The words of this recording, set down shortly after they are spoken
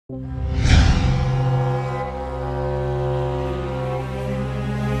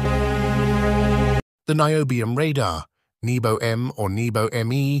The Niobium Radar, Nebo-M or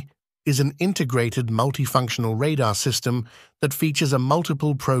Nebo-ME, is an integrated multifunctional radar system that features a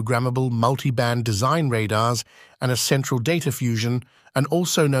multiple programmable multi-band design radars and a central data fusion, and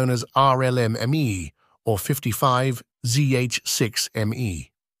also known as RLM-ME or 55ZH6ME.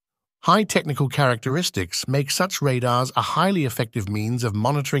 High technical characteristics make such radars a highly effective means of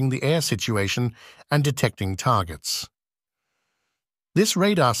monitoring the air situation and detecting targets. This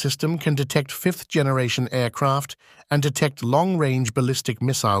radar system can detect fifth-generation aircraft and detect long-range ballistic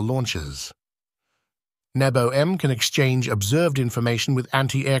missile launches. Nebo-M can exchange observed information with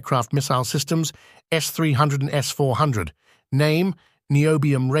anti-aircraft missile systems S-300 and S-400. Name: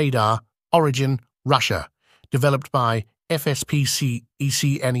 Niobium Radar. Origin: Russia. Developed by FSPC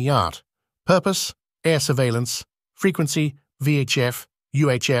EC. Purpose: air surveillance. Frequency: VHF,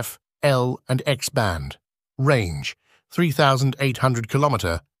 UHF, L and X band. Range: 3,800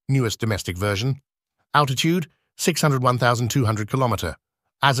 km, newest domestic version. Altitude: 601,200 km.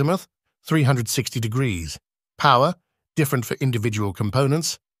 Azimuth: 360 degrees. Power: different for individual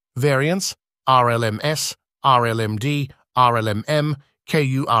components. Variants: RLMS, RLMD, RLM-M,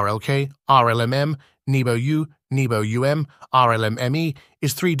 KU-RLK, RLM-M, Nebo-U, Nebo-UM. RLM-ME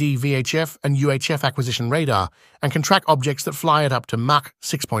is 3D VHF and UHF acquisition radar and can track objects that fly at up to Mach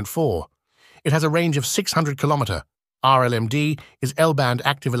 6.4. It has a range of 600 km. RLMD is L-band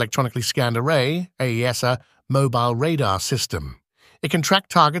active electronically scanned array, AESA, mobile radar system. It can track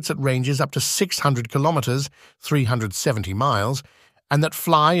targets at ranges up to 600 km, 370 miles, and that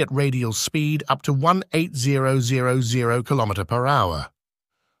fly at radial speed up to 18000 km per hour.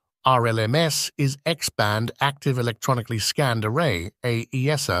 RLMS is X-band active electronically scanned array,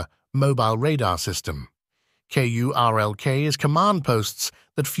 AESA, mobile radar system. KU-RLK is command posts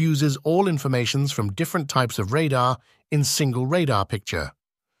that fuses all informations from different types of radar in single radar picture.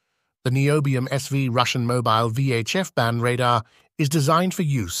 The Niobium SV Russian mobile VHF band radar is designed for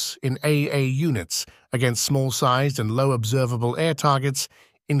use in AA units against small-sized and low observable air targets,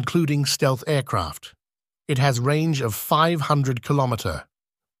 including stealth aircraft. It has range of 500 km.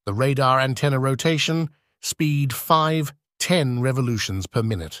 The radar antenna rotation, speed 5-10 revolutions per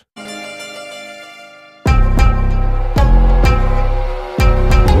minute.